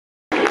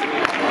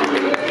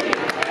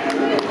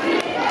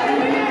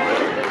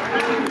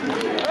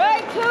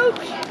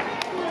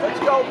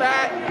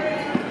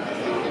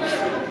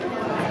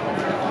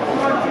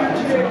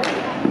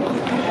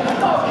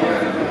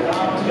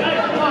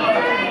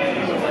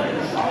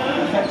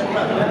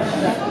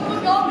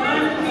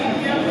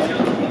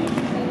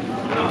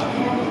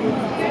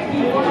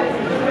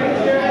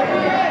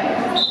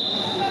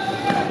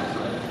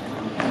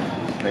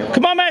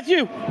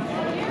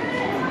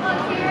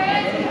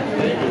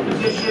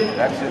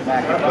That's it,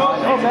 Mac.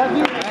 Oh,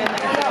 Matthew.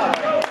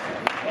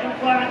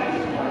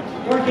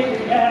 Work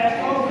it,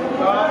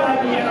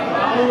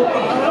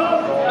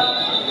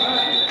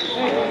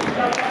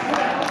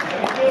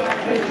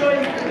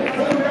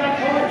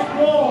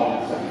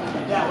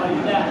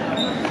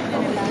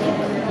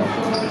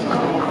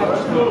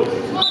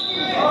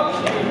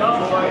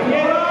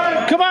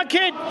 Come on,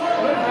 kid.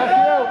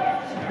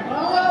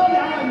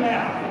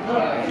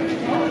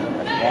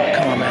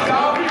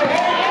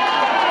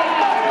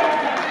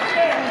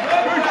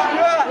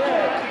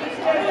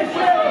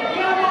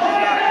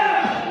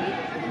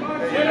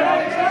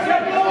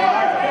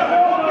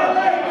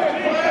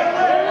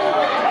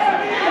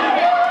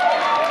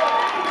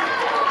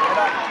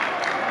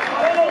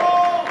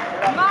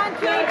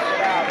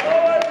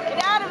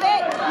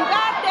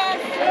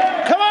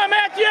 Come on,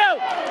 Matthew.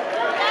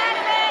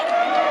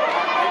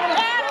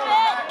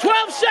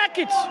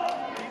 Seconds.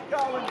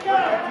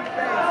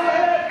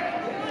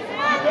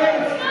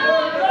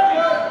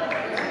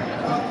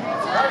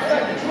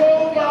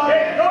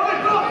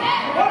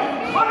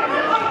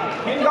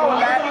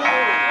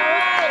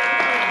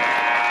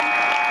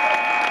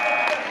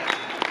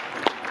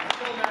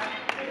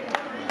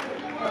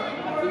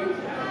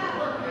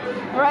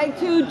 All right,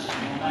 Tooch.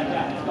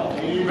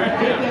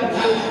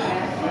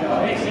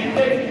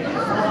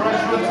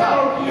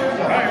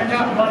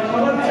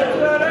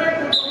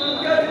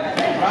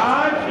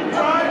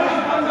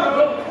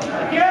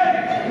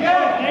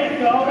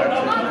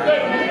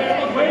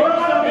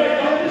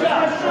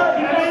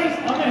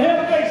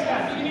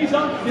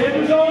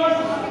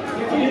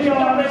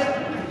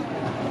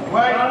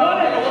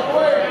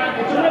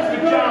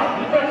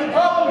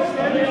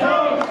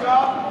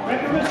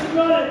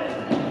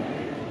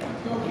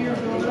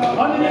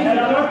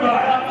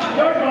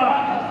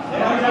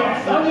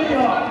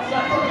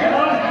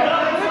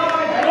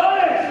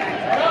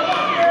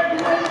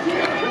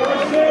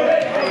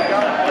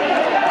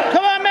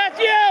 Come on,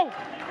 Matthew!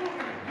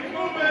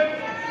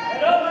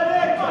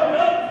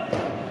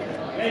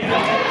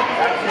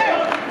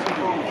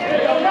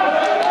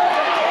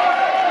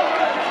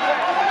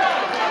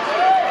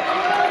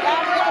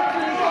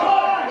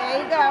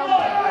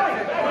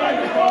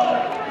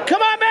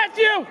 Come on,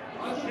 Matthew!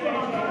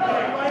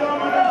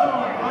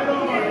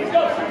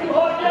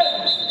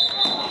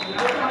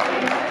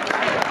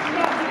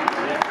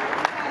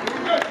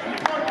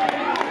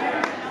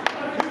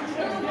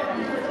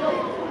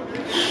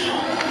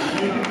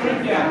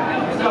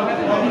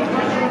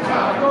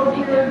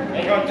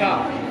 Go top.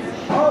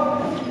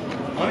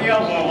 On the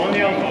elbow, on the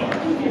elbow.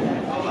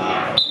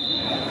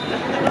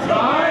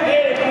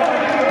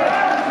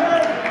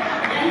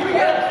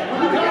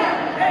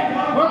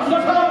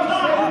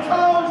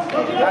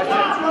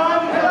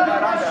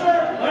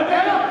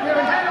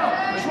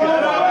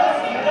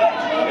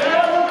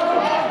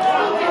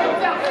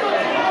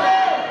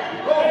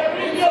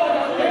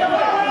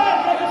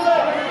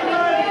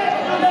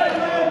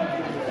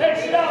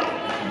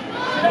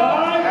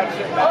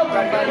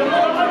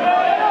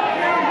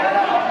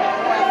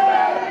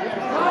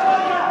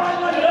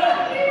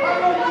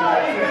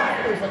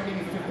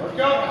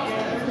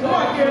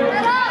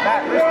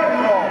 Matt, wrist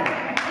control.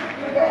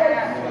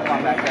 Come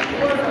on, back there.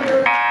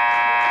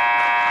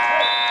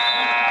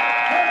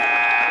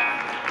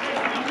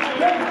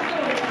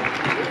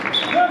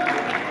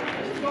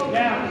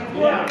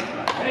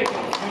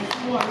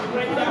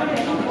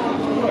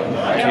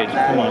 Kid,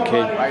 come on,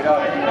 kid. Right up.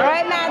 All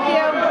right,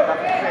 Matthew.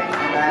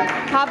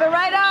 Pop it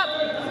right up.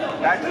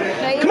 That's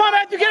it. Come on,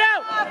 Matthew, get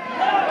out!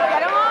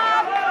 Get him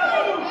off.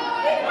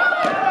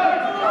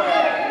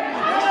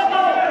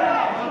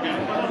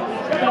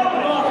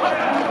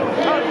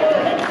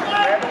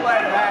 Grab the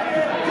leg, Matt.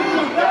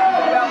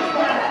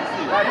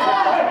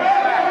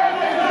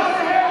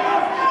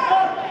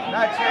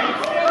 That's it.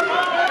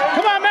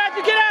 Come on,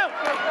 Matthew, get out!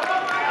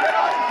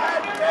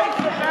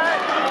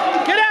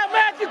 Get out,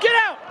 Matthew, get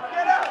out!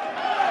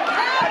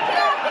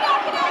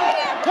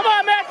 Come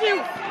on, Matthew!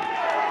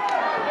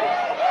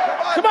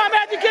 Come on,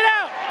 Matthew, get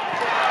out!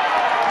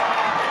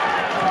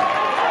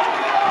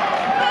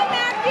 Come on,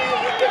 Matthew,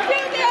 you can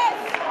do this.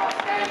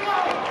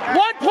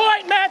 1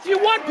 point, Matthew,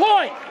 1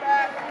 point!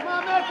 Come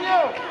on, Matthew.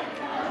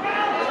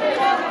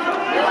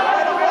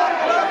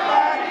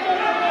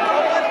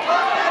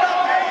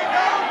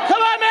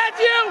 Come on,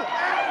 Matthew!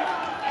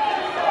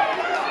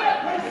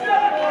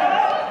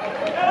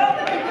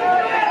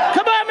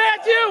 Come on,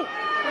 Matthew!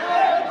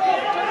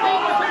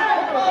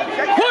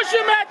 Push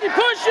him, Matthew,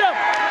 push him!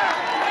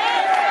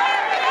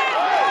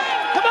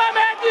 Come on,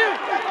 Matthew!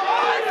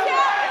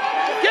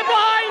 Get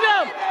behind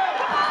him!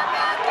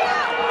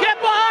 Get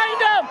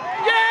behind him!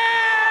 Yeah!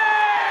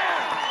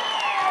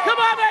 Come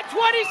on, man,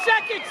 20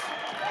 seconds!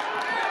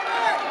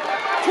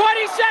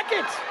 20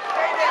 seconds!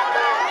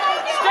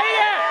 Stay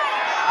there!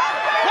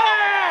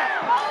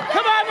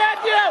 Come on,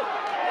 Matthew!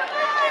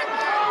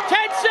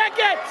 10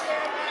 seconds!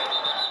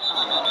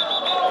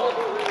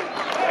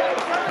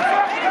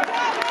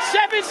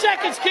 7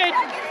 seconds, kid!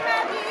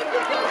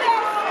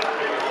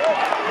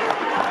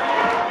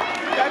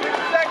 7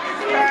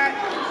 seconds, Matt.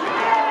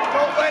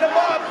 Don't let him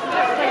up.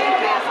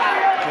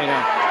 I know.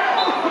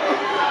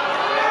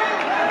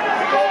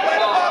 Don't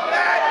let him up,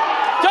 Matt.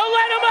 Don't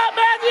let him up,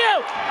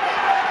 Matthew!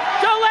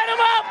 Don't let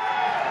him up!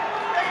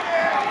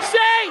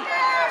 Stay!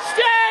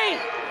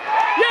 Stay!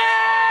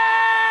 Yeah!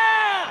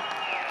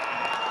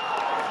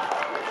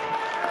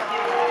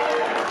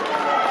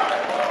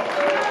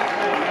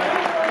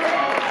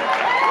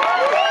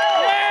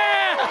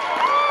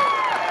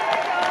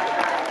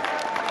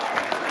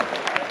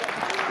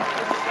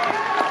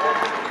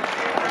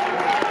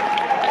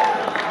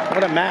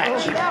 What a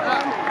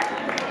match.